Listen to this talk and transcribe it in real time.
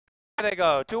they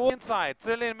go. Towards inside,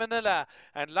 Thrilling Manila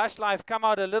and Lush Life come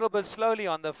out a little bit slowly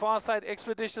on the far side.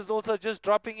 Expeditious also just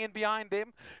dropping in behind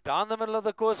them. Down the middle of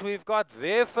the course, we've got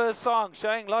their first song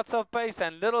showing lots of pace,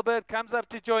 and Little Bird comes up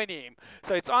to join him.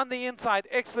 So it's on the inside.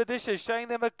 Expeditious showing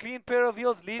them a clean pair of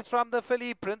heels, leads from the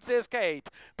filly Princess Kate.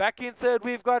 Back in third,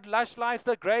 we've got Lush Life,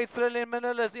 the grey Thrilling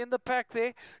Manila's in the pack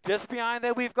there. Just behind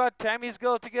there, we've got Tammy's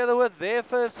Girl together with their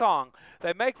first song.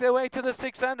 They make their way to the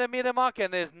 600-meter mark,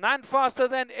 and there's none faster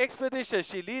than Expeditious.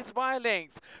 She leads by a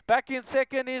length. Back in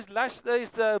second is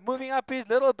moving up his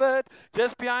Little Bird.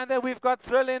 Just behind there, we've got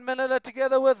Thrilling Manila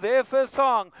together with their first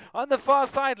song. On the far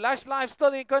side, Lush Life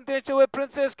still in contention with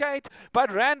Princess Kate,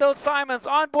 but Randal Simons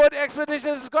on board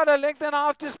Expeditious has got a length and a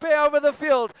half to spare over the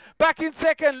field. Back in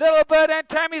second, Little Bird and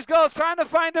Tammy's Girls trying to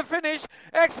find a finish.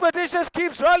 Expeditious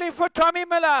keeps rolling for Tommy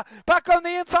Miller. Back on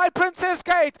the inside, Princess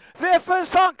Kate. Their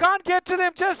first song can't get to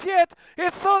them just yet.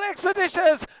 It's still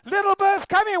Expeditious. Little Bird's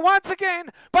coming once again,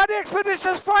 but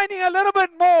Expeditious finding a little bit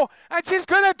more, and she's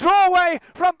going to draw away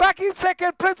from back in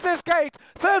second, Princess Kate.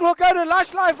 Third will go to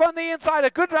Lush Life on the inside, a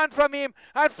good run from him,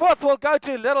 and fourth will go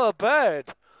to Little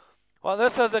Bird. Well,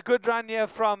 this was a good run here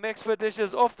from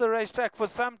Expeditious off the racetrack for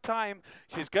some time.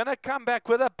 She's going to come back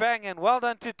with a bang, and well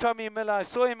done to Tommy Miller. I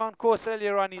saw him on course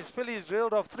earlier on. His fillies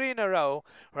reeled off 3 in a row.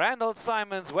 Randall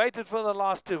Simons waited for the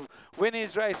last to win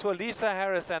his race for Lisa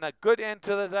Harris, and a good end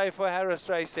to the day for Harris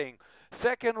Racing.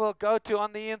 Second will go to,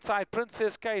 on the inside,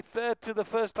 Princess Kate. Third to the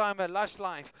first timer, Lush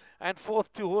Life. And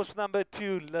fourth to horse number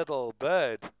 2, Little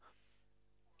Bird.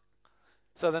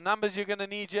 So the numbers you're going to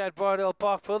need here at Borrowdale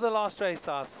Park for the last race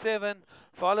are 7,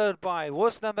 followed by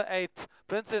horse number 8,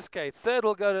 Princess Kate. Third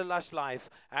will go to Lush Life,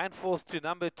 and fourth to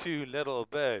number 2, Little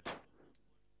Bird.